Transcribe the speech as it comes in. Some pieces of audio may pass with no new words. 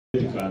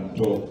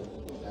Kanto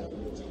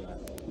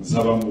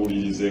nsaba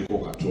muwulirizeeko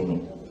katono.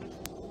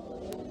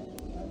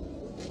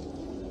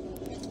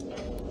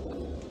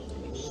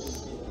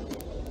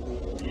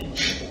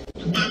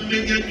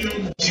 Bamenya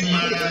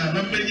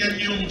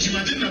nnyo omutima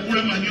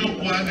tenakula manyi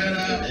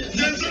okwagala.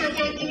 Nze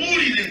nsaba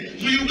nkubuulire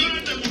mu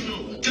Uganda muno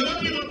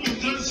tebabiwa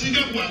muntu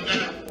asinga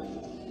kwagala.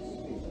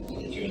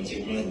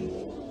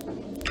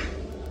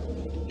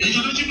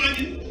 Ekyo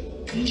tokimanyi?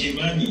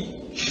 Nkimanyi.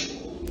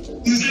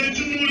 Nze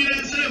ntunuulira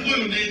Nsereko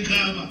oyo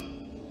n'enkaaba.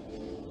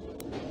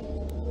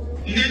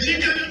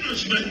 Ng'ekinkana nno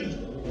kimanyi.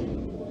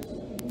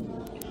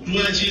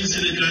 Lwaki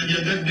Nsereko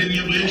anjagadde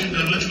nnyo bwekyo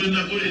ng'abantu be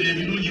nakolera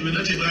ebirungi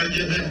bonna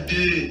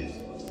tebanjagadde?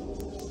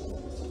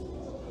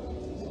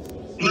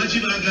 Lwaki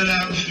baagala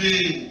nfe?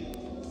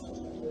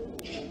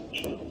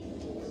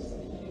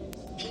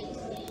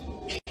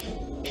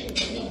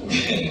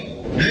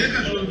 Naye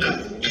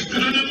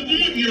Katonda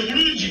mugumu nnyo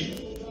mulungi.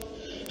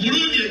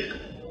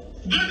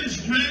 God is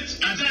great,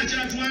 ate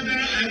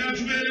akyatwagala ayagala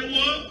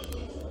tubeerewo.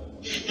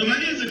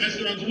 Omanyi nze kati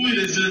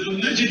bakubuulira Nsereko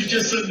n'ekintu kye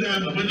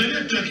ssaggamba bwe nali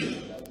ettake.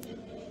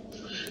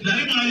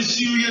 Nali mu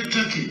ICU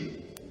y'ettake.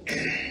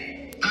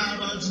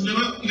 Abantu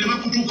ne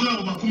bakutuka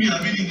awo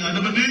 20 nga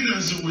ndaba naye nga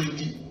nze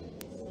wendi.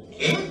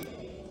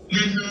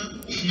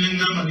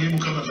 Nengamba naye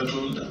Mukama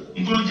Katonda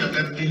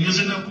ngonjagadde nnyo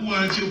nze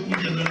nakuwaaki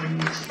okunjagala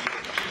muti.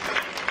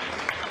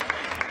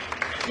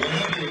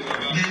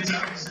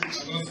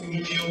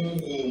 Abafulumya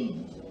obugwomu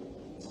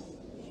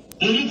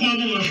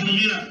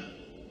bafulumya.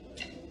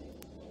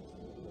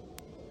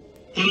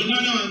 Olwo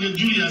mwana wange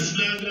Julius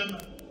n'agamba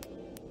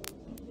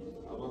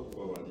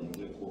Abakuba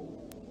balindeko.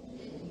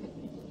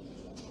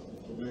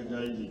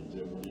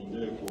 Tubeegayiridde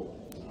mulindeko.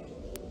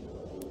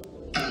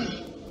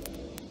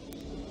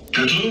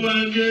 Kato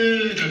wange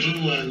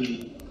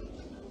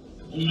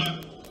kuma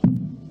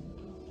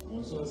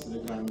Onsasire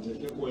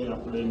kantekeko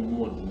airplane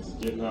mode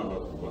nzijeko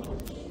abakuba.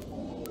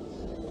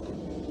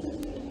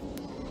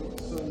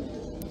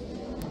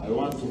 I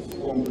want to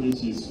complete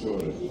his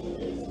story.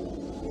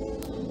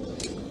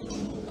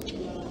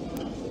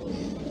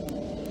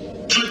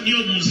 Tonnyo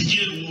omuziki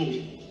ewo.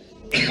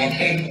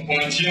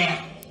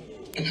 watya.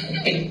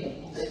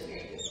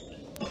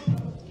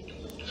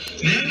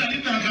 Naye nali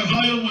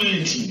naakavaayo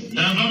bwenti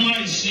nava mu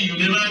ICU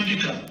ne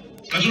bandika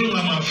Kato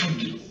Lubwamu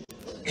afudde.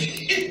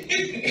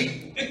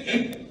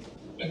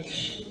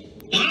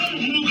 Wala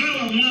omuvubuka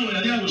wammwe awo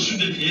yali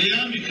abusudde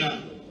yeyambika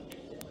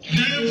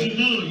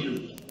neevuma oyo.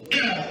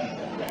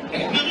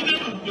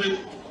 Namugamba gwe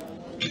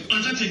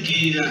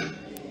atategeera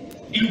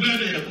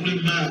Uganda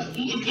yakulema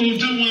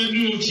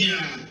otamwanyi otya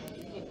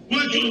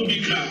lwaki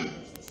ombika?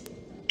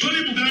 Toli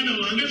muganda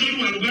wange, toli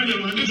wa luganda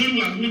wange, toli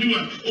wa gundi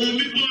wa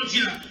ombika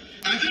otya?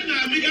 Ate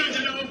ng'ambika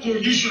atenawo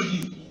kondishoni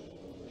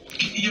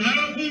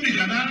yemala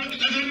okumbika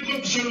n'atandika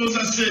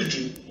okusolooza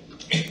ssente.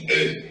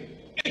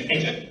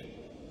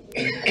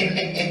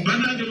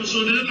 Bannange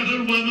musondere Kato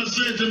Lubwamu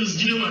ssente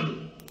muzigire wano.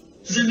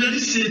 Nze nali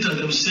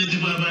seetaaga busente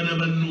bw'abaana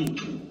ba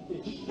Nuupu.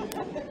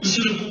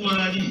 Nsereko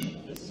waali.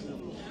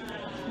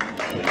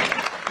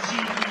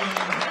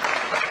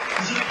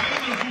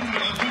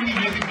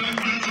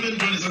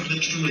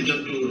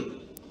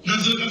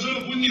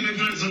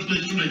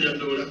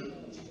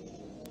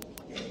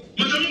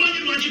 Mutamumanyi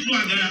lwaki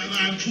twagala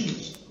abantu?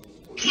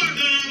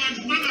 Twagala abantu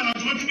kubanga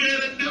abantu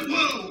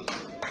batubeereddewo.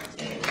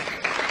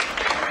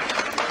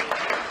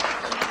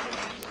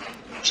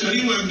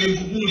 Kyali wange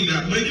nkubuulira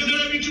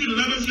bwenjagala ebintu bino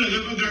n'amazina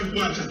gava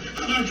gankwata.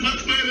 Abantu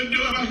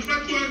batubeereddewo, abantu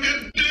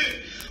batwagadde.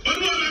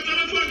 Waliwo abantu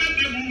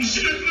abatwagadde mu nsi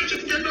netuna kye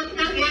tugenda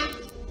kubawa.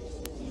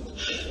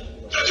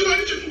 Kati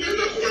wali kye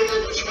tugenda kubawa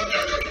amazima ga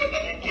Katonda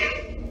muggulu.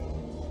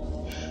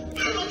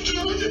 Abantu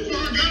tebamanyi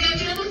kwagala,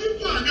 tebamanyi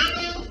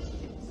kwagala.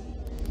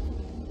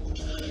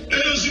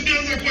 Eyo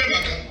sigenze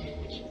kwebaka.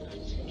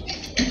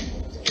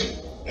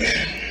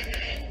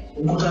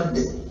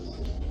 Nkutadde.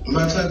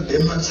 Matadde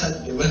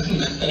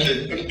banna.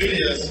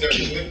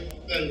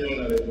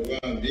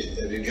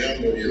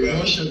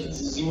 Emotions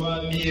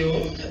ziwambyewo.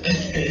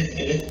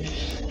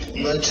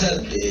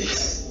 Matadde.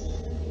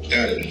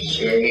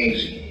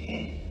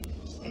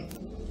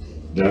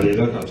 Ddala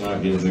era kata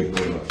agenze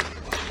kukola.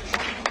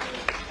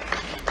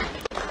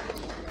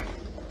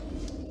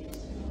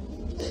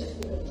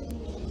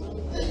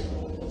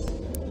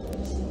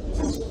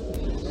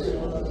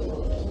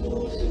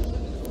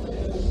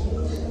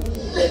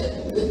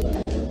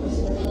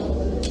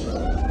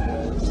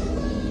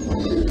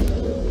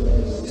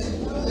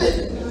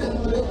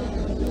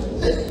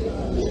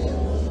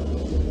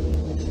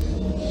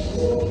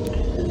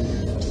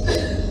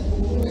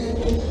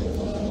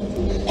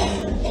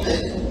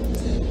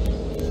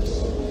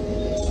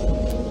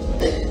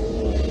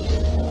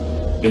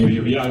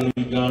 Ebyo byali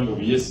bigambo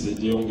byesse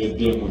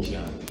byongeddeemu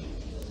kyange.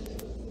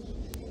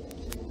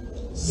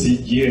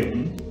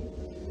 Sijjemu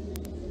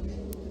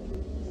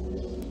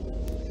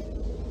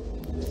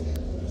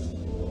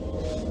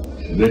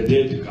the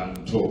dead can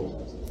talk.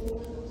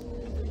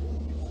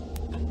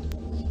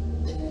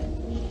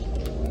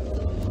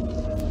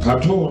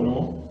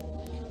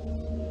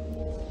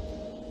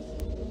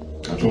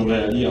 Katonda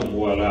yali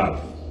amuwala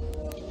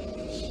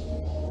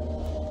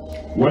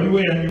waliwo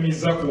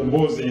eyanyumiza ku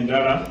mboozi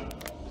endala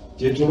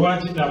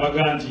kyetulwaki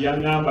nabaga nti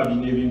yaŋŋamba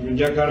bino ebintu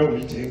njagala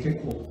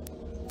obiteekeko.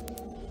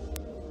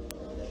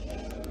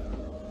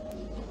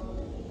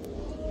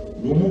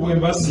 Lumu bwe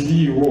mba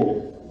siriiwo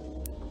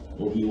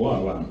obiwa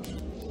abantu.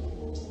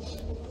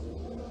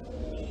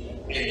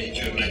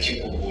 Kyonna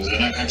kikubuuza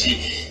nakati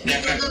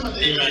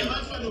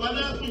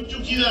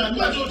banakujjukira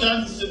lwaki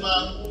otandise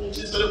mangu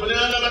Nsereko ne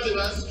balaba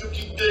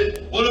tebanzijjukidde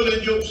olwo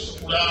benja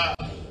okusitula.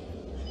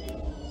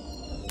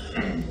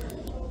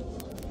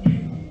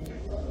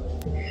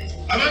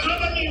 Abantu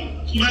abamu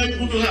my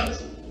good heart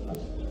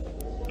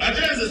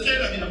ate nze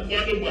seerabira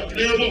mukwano gwange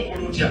neoba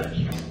okola otya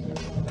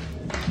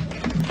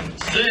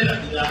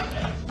seerabira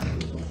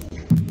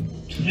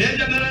naye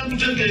njagala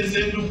nkutegeeza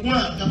endukwa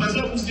nga maze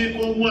okuziika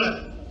omwana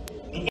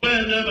ndukwa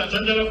yangamba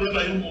tandala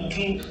kulabayo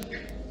omuntu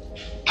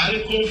ali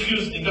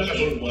confused nga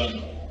Kato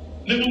Lubwama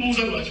ne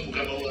mubuuza lwaki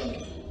mukama wange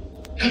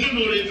kati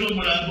n'oleeta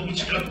omulambo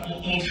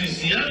mu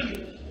ofiisi yange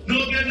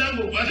n'ogenda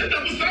ng'okwate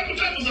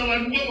tabuza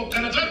wantu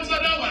bwobokkana tabuza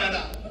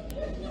n'awalala.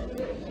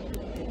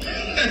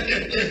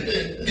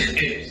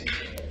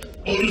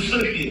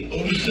 Oluseke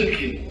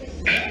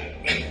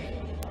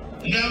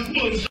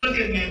nakuba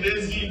oluseke ngende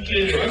nziike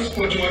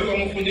transport wali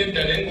wamufunye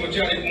dda naye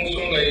ng'okyali ku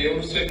nsonga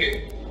ey'oluseke.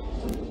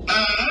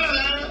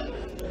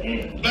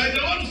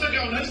 Baitawo oluseke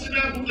awo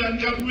nasina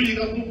kutandika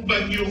kuyiga kukuba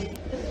nnyo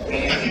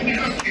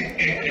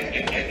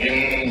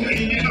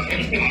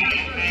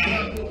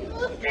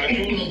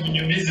kati uno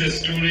kunyumiza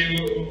esituli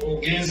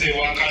ogenze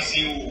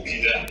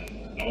wakasiwuukira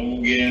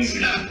omugenzi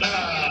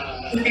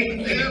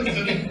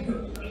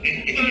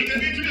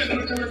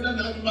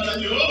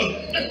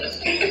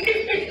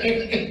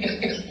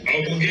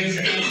omugenzi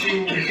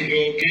kasiwuukira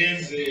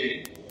ogenze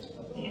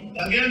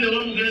agende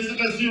omugenzi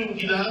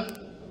kasiwuukira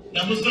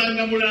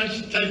namusanga mu lunch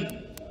time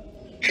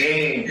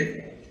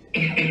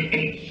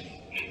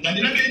nga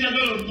nina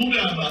genjagala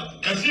okumugamba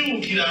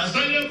kasiwuukira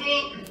ansanyeko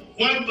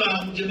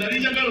albamu gye nali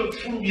njagala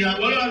okufulumya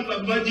waliwo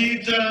albamu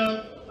bagiyita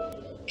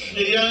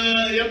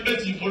eya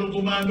Betty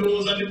Pologoma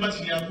ndowooza ne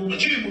Martin Yakuba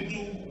kiri mu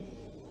ddungu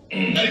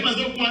nali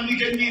maze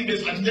okuwandiika ennyimba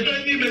ezo kati njagala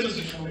ennyimba ezo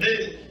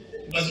zifulumye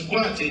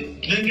bazikwate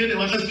nengende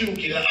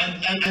wakasiwuukira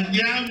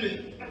anyambe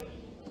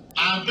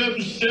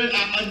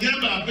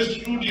ampe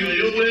studio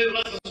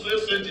ey'obwebasasulayo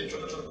sente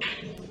entonotono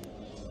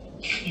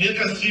naye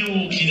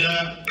kasiwuukira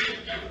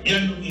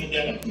yannumya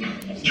enjala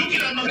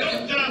jjukira amaze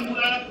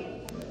okutambula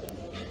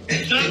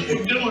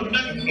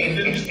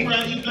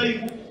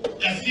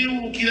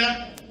kasiwuukira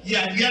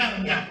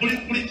yalyanga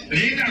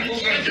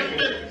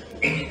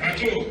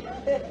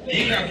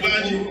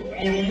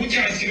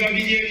olumukyasiba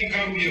biri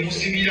ebikalu bye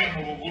musibira mu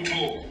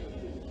lubuto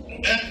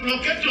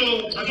loketo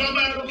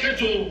atwambala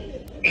loketo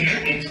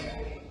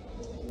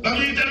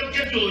bamuyita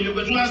loketo oyo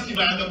bwe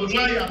twasibanga bwe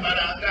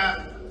twayambalanga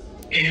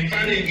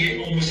empale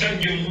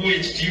omusajja omuwa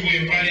ekitiibwa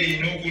empale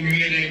erina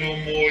okunywera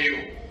n'omwoyo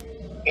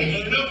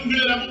olina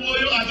okunywera mu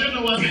mwoyo ate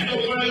nowazina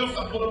okukolayo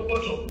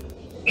kapolopoto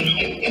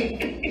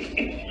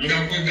nga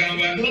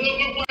kwegamba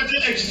nobakwate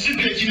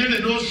ekisigo ekinene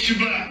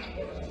n'osiba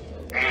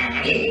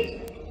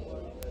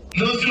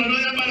n'osiba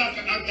n'oyambala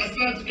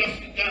akasaati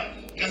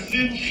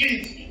kasimu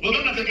fit oba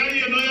nga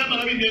tekaliyo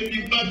n'oyambala bino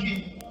ebibagi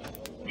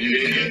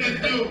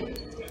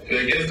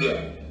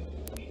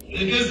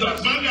egeza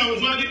kubanga awo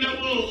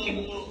twalinamu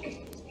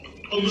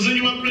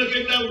omuzinyi wa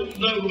kulekeddawo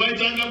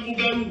bayitanga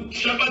bugalu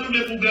shabanu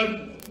ne bugalu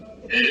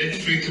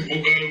electric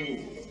bugalu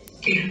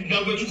nga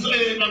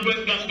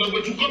bwe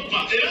tukoppa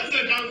era nze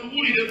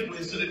kankubuulire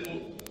Nsereko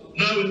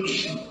naawe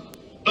lusi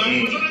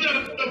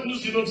bantonajakuta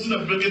kulusina okusina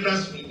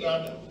kulekedansi mu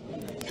Uganda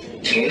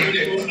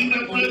osina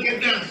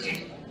kulekedansi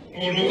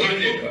olwo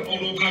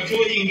kati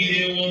oyingira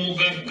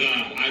ew'omugagga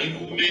ali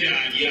ku mmere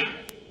alya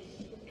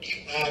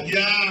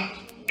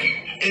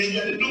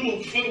eyalidduma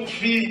okufa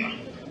obufiira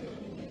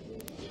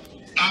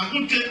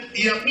akutte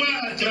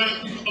yakwata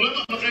obanga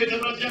amakaita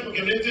lwakyako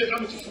geneeteeka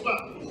mu kifuba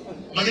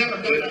manya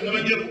abagabiranga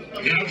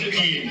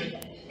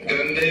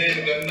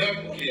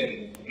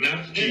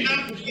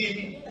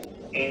bajjenapukini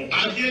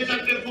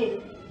agyetaddeko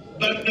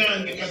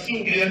bannange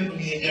kasiwuukira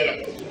yannumya enjala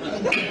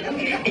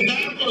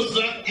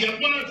nakoza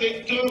yakwata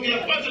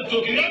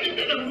ettooke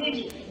lyaliddene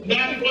bulungi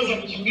n'alikoza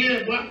mu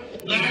kiŋŋembwa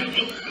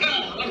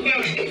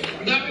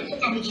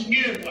n'alikoza mu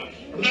kiŋŋembwa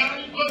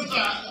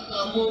n'alikoza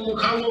mu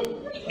kawo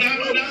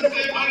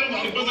n'aseemayo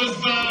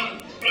ng'alikozesa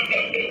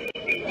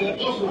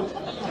okofu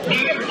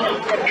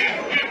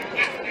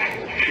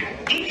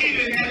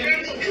tukire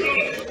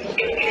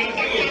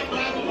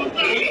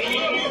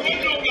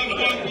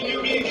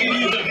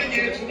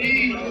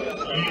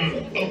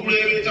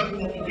okulebeeta ku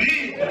mukubi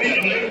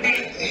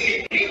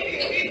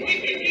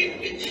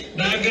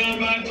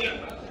n'agamba atya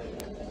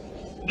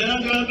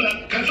n'agamba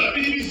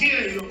katwabiribisi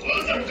eyo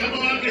koza mukama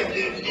wange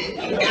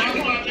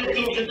n'akwata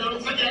ettooke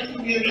omusajja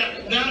alikumyera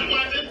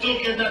n'akwata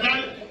ettooke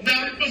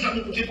n'alikoza mu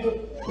kutiko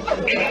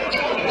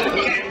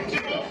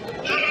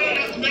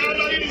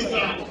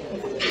n'amaliriza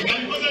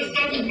ng'alikozesa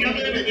mu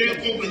nyamere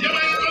ekoko nyama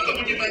yakoza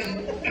mugimanyi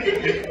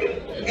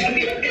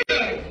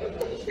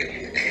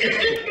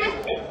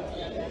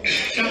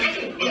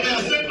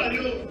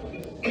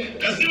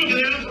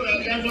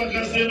akantu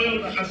akasembayo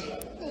nakasa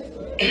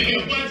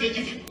ekwate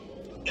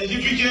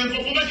ekifi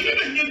ky'enkoko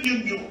bakirebe nnyo nnyo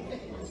nnyo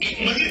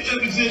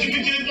makitebize ekifi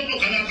ky'enkoko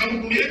kana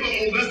akamuguliyeko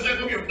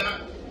ogaseko byonna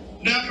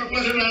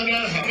n'akakwata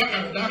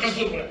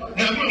n'akasobola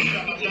n'amulokola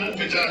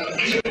amagambo kyala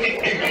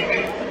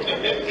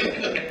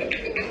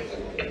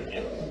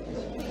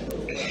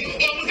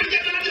omusajja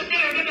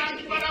n'agyopera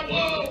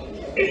n'akibalawo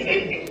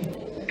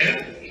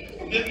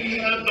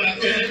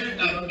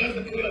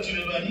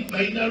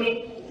bainalo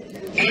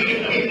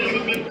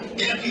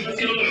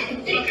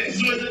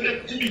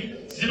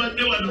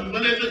zibadde wano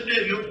baleetedde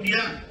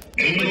ebyokulya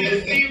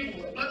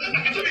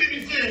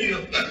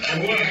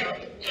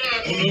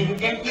ono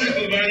obupakuli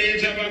bwe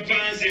baleeta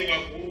bapanze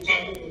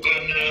wakuukamu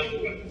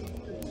kukanaabula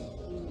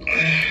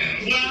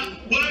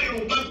bwali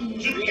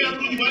obupakuli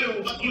bulungi bwali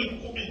obupakuli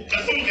 10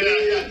 kasomokera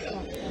ayata.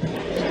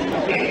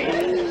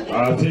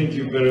 Thank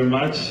you very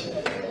much.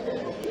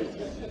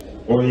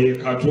 Oye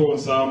Kato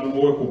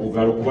nsaamuwe ku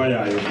bugalo kuba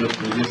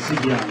yayogedde si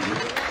byange.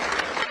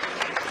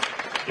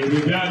 Ebyo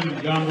byali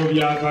bigambo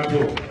bya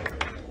Kato.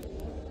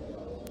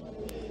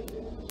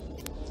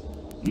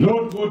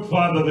 Lord God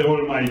Father the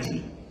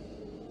Almighty,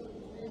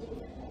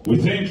 we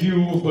thank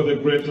you for the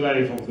great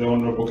life of the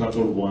Honorable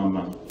Kato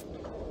Lubwama,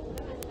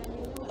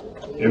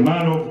 a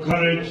man of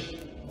courage,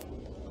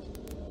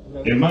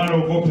 a man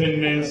of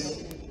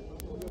openness,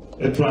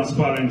 a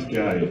transparent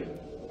guy.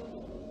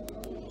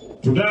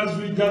 Today as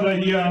we gather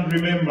here and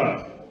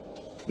remember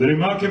the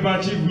remarkable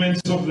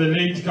achievements of the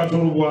late Kato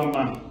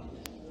Lubwama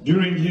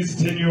during his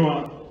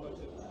tenure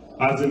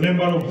as a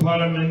member of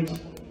parliament,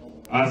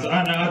 as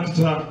an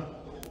actor,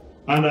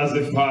 and as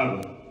a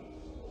father.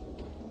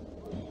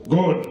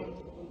 God,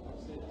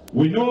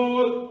 we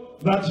know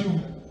that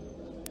you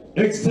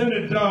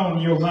extended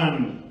down your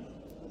hand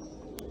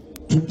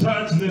to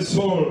touch the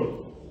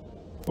soul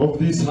of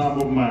this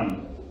humble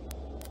man.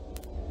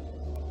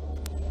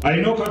 I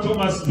know Kato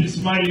must be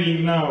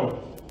smiling now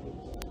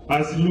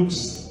as he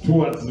looks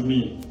towards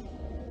me.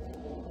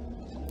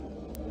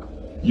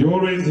 You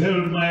always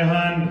held my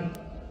hand.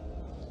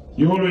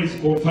 You always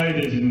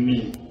confided in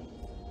me.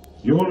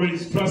 You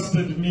always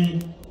trusted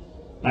me,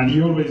 and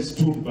you always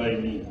stood by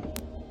me.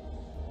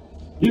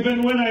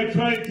 Even when I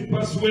tried to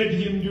persuade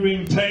him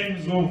during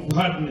times of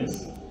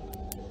hardness,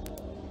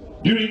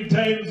 during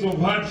times of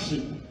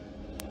hardship,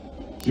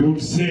 he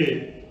would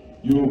say,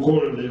 you will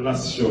call the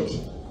last shot.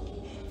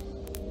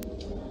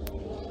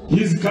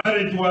 His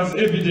courage was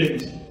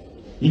evident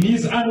in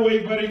his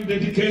unwavering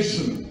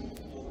dedication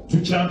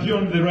to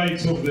champion the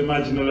rights of the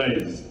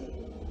marginalized.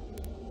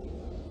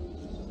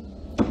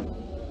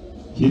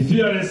 He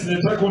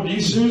fearlessly tackled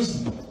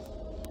issues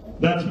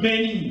that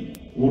many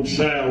would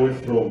shy away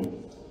from,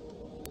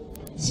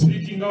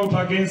 speaking out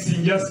against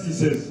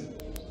injustices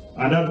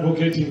and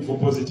advocating for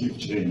positive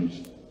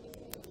change.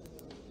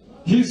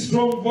 His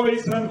strong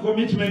voice and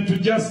commitment to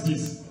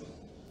justice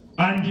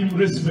earned him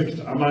respect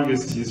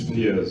amongst his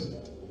peers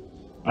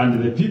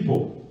and the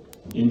people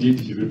indeed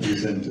he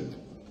represented,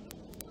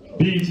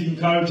 be it in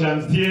culture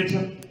and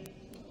theatre,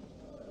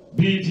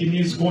 be it in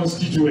his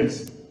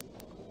constituents,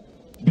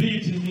 be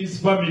it in his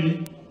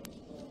family,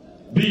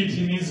 be it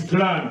in his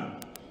clan,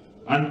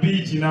 and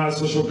be it in our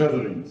social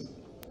gatherings.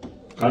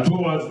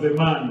 Kato was the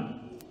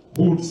man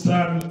who would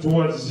stand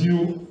towards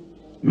you,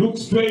 look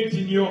straight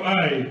in your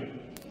eye,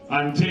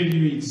 and tell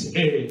you it's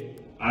A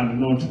and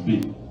not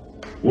B,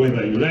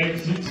 whether you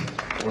liked it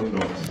or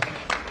not.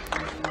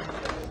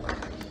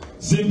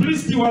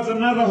 Simplicity was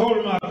another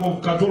hallmark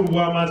of Kato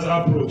Lubwama's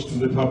approach to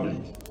the public.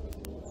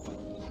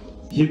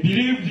 He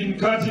believed in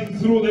cutting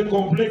through the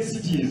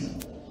complexities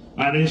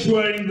and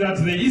ensuring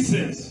that the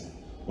essence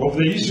of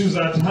the issues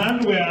at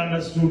hand were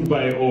understood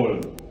by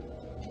all.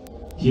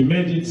 He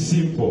made it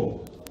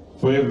simple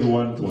for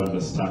everyone to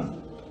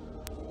understand.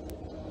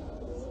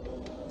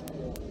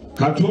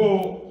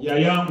 Kato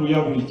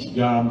yayanguya buli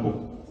kigambo,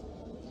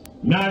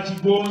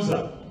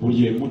 n'akigonza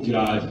buli emu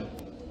gy'ali,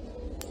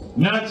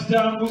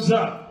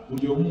 n'akitambuza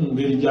buli omu mu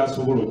ngeri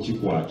gy'asobola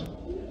okukikwata.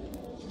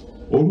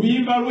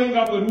 Oluyimba lwe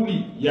nga bwe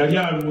luli yali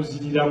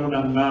aluziriramu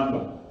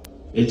n'aŋŋamba,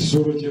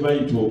 ekisolo kye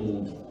bayita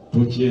omuntu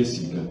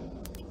tokyesiga.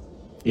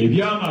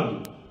 Ebyama bye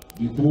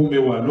bikuume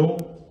wano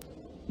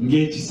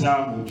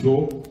ng'ekisambu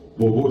kyo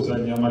bw'oba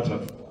ozannya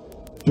matatu.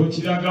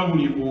 Tokiraga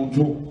buli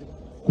muntu,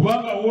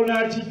 kubanga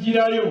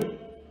w'onaakigirayo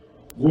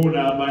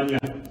gw'onaamanya.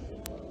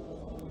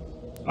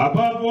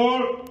 Above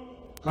all,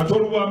 Kato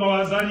Lubwama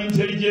was an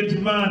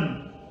intelligent man,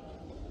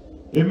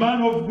 a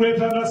man of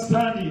great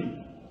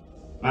understanding,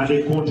 and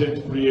a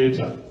content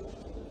creator.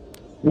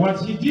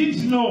 What he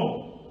didn't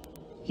know,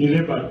 he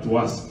labored to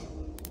ask.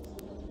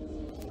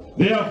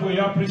 Therefore, he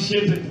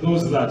appreciated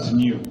those that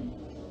knew.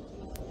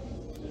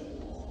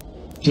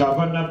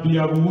 Kyava nabbi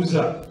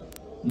yabuuza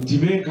nti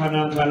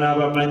benkanankana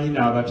abamanyi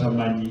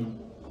n'abatamanyi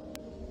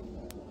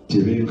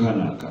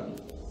tebenkanankana.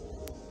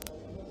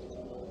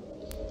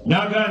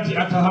 N'agamba nti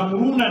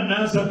atahamuruna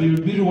nnasa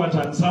bilbiri wa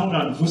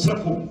tansawuna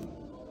anfusakum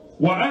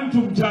wa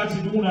antum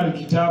taatiluuna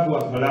alkitaabu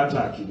afala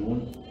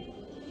taakiluun.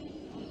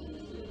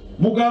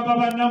 Mugamba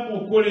bannammwe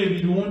okukola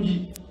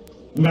ebirungi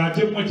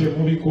ng'ate mmwe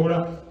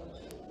temubikola,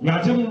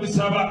 ng'ate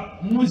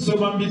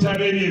mubisoma mu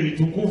bitabo ebyo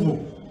ebitukuvu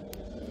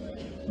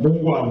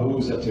Mungu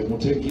abuuza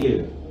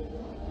temutegeera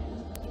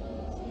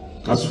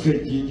kasuka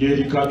ejjinja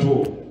eri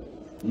Kato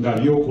nga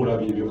byokola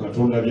byebyo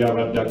Katonda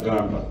byabadde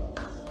agamba.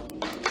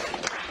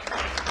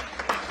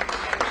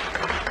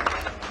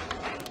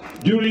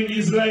 During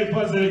his life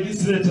as a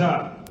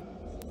legislator,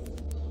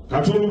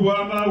 Kato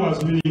Lubwama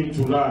was willing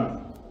to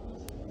learn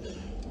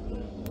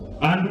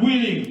and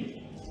willing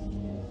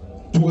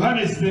to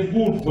harness the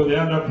good for the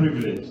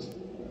underprivileged.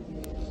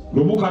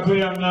 Lumu Kato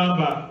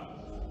yangamba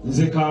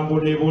nze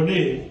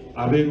kambonebone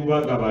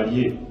abeerubaga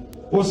balye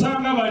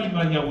osanga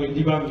balimanya bwe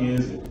ndiba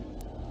ngenze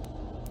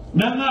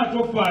nanga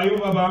atofaayo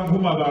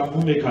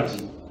banvume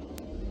kati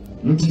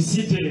nti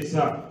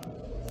siteesa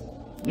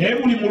naye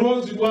buli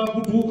mulonzi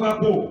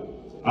gwankutuukako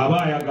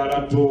aba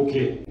ayagala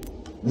ttooke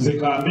nze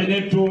kambe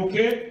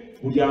n'ettooke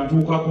buli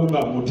antuukako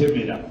nga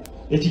mutemera.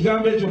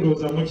 Ekigambo ekyo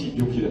ndowooza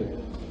mukijjukira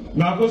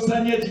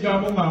ng'akosanya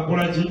ekigambo nga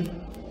nkola ki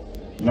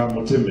nga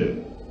mutemera.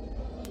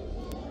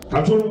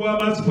 Kato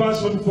Lubwama's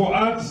passion for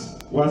arts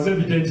was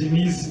evident in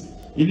his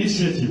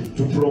initiative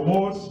to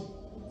promote,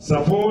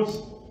 support,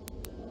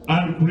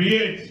 and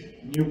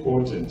create new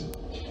content.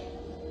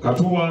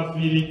 Kato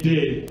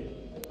wafiiridde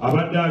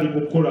abadde ali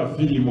mu kukola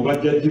firimu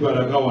bajjajji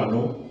balaga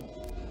wano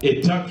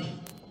e Turkey.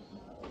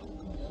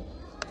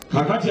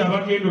 Kakati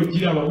abagenda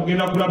ogiraba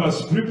mugenda kulaba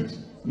script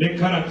ne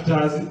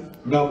characters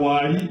nga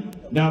mwali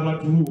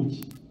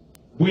n'Abaturuuki.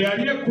 Bwe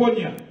yali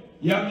ekkonya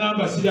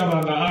yaŋŋamba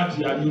sirabanga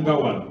ati alinga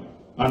wano.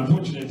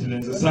 Unfortunately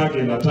nze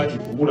saagenda Turkey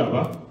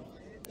kumulaba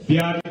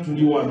byali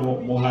tuli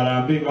wano mu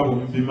Harambe nga bwe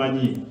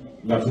mubimanyi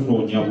nga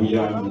tunoonya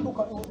buyambi.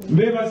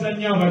 Mbeebaza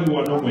nnyo abali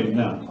wano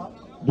mwenna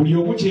buli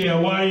omu kye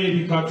yawaayo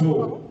eri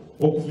Kato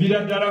okuviira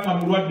ddala nga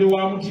mulwadde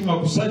wa mutima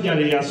ku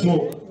sajjala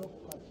eyasooka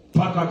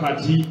paka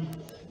kati.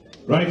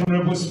 Right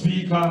Honorable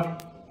Speaker,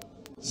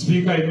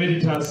 Speaker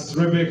Emeritus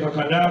Rebecca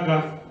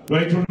Kadaga,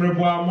 Right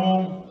Honorable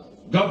Among,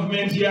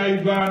 Government ya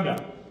Uganda,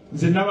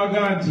 nze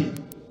nabaga nti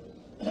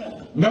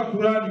nga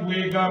Kurani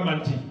bwegamba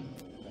nti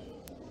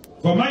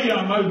faman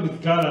ya'mal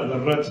mithqala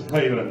dharratin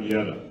khayran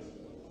yara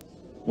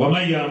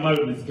waman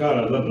ya'mal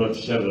mithqala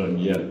dharratin sharran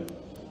yara.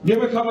 Ne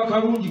bwe kaba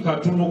kalungi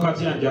katono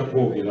katya nja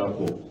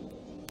kwogerako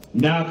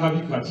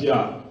n'akabi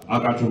katya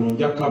akatono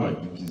nja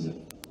kabajjukiza.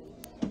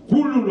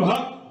 Kullul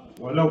haqq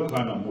walau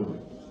kana murra.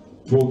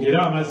 Twogere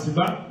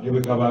amazima ne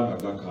bwe gabanga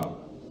gakaaba.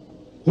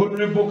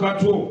 Honorable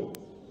Kato,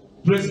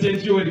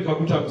 President Yoweri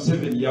Kaguta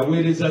Museveni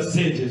yaweereza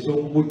ssente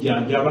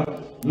ez'okumujjanjaba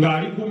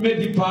ng'ali ku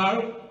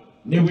Medipal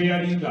ne bwe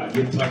yali ng'ali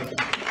e Turkey.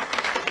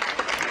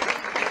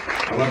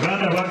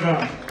 Abaganda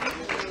bagamba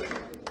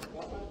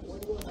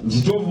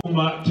nti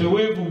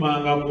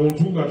teweevumanga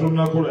muntu nga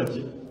tonnakola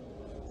ki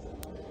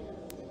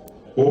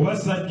oba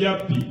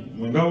sajjappi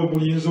mwe nga bwe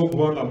muyinza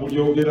okuba nga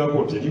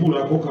mulyogerako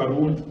teribulako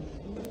kalungi.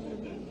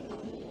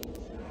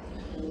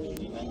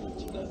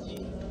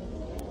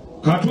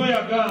 Kato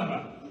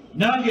yagamba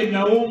nange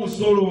nawo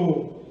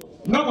omusolo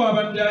nga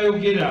bw'abadde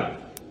ayogera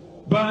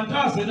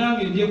bantaase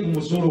nange ndye ku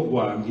musolo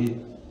gwange.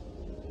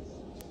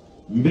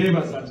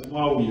 Mbeebaza nti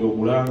mwawulira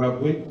omulanga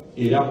gwe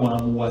era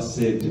mwamuwa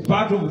ssente.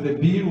 Part of the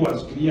bill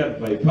was cleared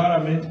by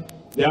Parliament,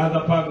 the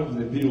other part of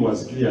the bill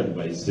was cleared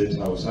by State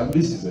House, and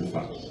this is a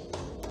fact.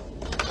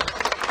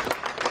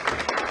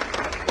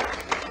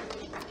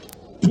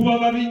 Tuba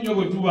babi nnyo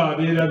bwe tuba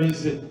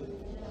abeerabize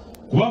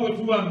kuba bwe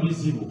tuba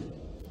mbizibu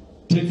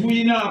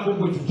tetuyinaako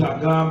gwe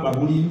tutagamba.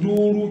 Buli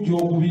nduulu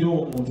gy'okubira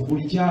omuntu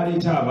buli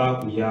kyaleeta aba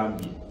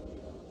akuyambye.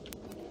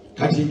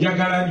 Kati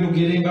njagala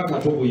njogere nga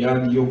Kato bwe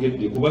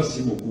yandiyogedde kuba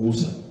si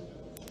mukuusa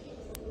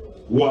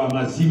wa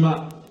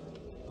mazima.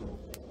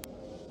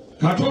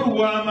 Kato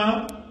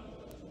Lubwama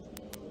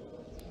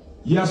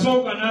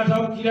yasooka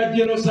n'atabukira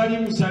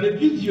Jerusalemu sale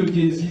vidiyo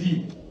gye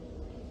ziri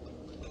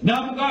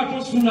n'amugaa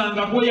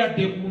tosunangako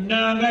yadde ku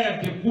nnanga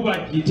yadde kuba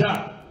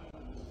gita.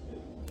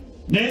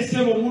 Naye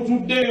ssebo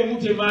mutuddeyo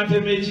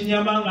mutematema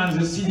ekinyama nga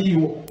nze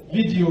siriiwo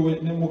vidiyo we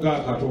ne mugaa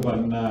Kato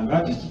bannanga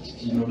ati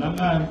kino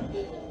nangani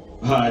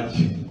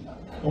haji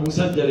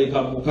omusajja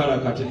leka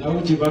mukalakate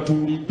nawe kye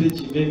batuulidde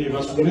kinene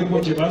basuuleko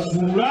kye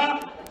basuula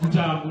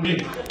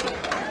tutambule.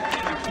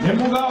 Ne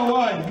mugaa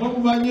waayi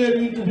mumanye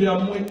ebintu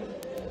byammwe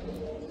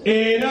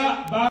era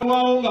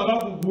balwawo nga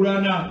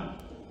bakugulana.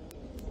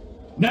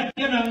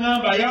 Najja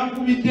naŋŋamba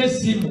yankubidde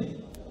essimu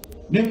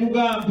ne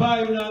mugaa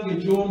mpaayo nange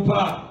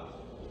kyompa.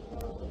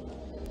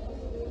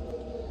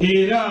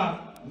 Era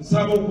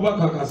nsaba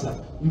okubakakasa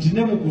nti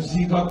ne mu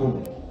kuziika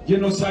kuno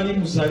Jeno sali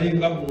musale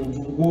nga muntu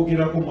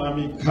ng'ogerako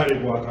mwami kale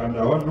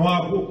bwakanda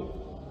wanwako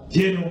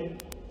jeno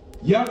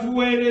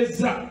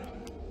yatuweereza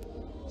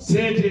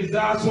ssente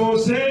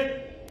ezasoose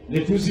ne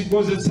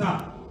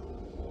tuzikozesa.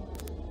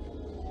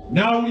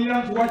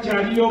 N'awulira nti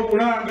wakyaliyo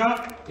omulanga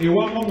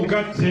ewamu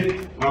mugatte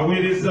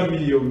aweereza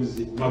miliyoni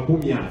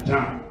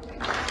 50.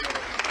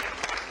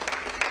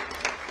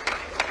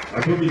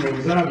 Ate bino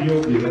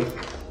nzaabyogera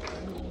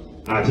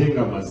ate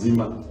nga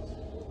mazima.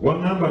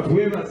 Waŋŋamba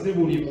twebaze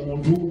buli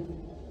muntu.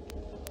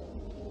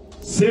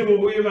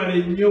 Sebo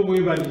weebale nnyo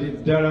weebalire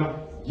ddala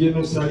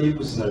Jenosali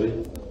Musale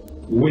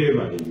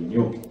weebale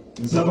nnyo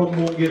nsaba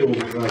mwongere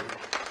obugazi.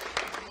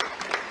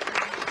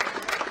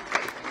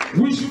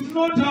 We should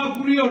not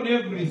agree on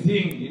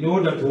everything in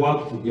order to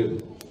work together.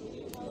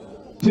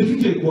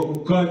 Tetuteekwa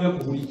kukkaanya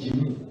ku buli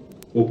kimu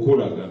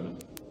okukolagana.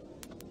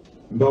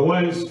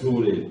 Mbawaayo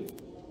sitole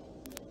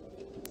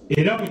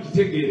era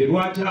mukitegeere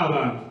lwaki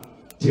abantu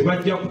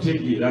tebajja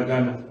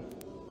kutegeeragana.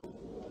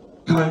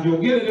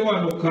 Kanjogerere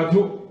wano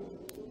Kato.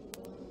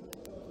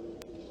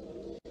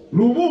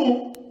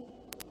 Lumu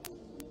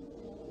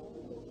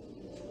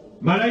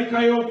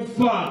malayika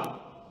y'okufa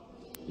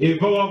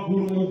eva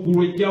waggulu mu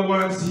ggulu ejja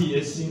wansi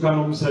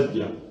esinkana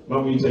omusajja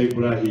bamuyita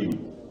Ibulayimu.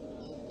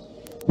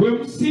 Bwe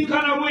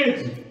musinkana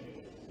bweti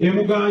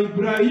emugamba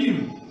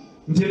Ibulayimu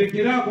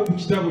nterekeraako ku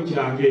kitabo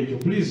kyange ekyo,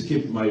 please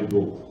keep my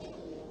book.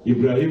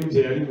 Ibulayimu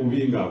teyali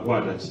mubi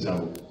ng'akwata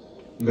kitabo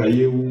nga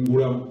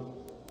yeewungulamu.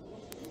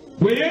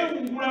 Bwe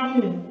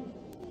yeewungulamu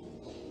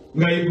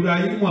nga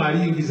Ibulayimu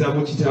alingiza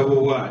mu kitabo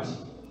bw'ati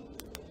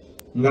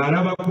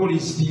ng'alabako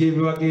lisiti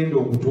y'ebye bagenda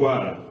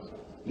okutwala,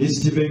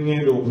 lisiti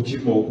b'engenda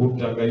okukima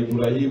okutta, nga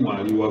Ibulayimu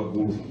ali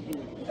waggulu.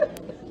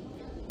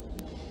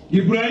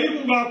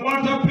 Ibulayimu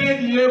ng'akwata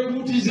peeni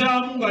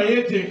yeekuutizaamu nga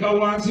yeeteeka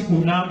wansi ku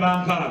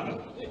namba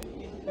 6.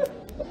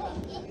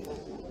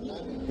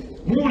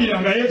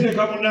 Muwulira nga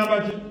yeeteeka mu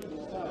namba ki?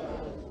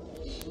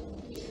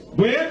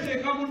 Bwe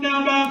yeeteeka mu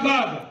namba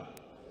 6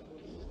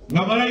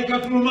 nga malayika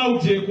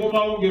tulumawuti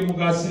ekomawo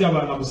ng'emugaasira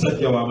banga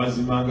musajja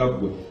w'amazima nga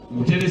ggwe,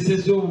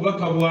 muteresezza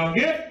obubaka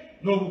bwange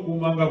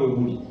n'obukuuma nga bwe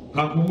buli.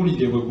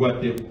 Kankubulire bwe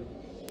gwaddemu.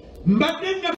 Mbadde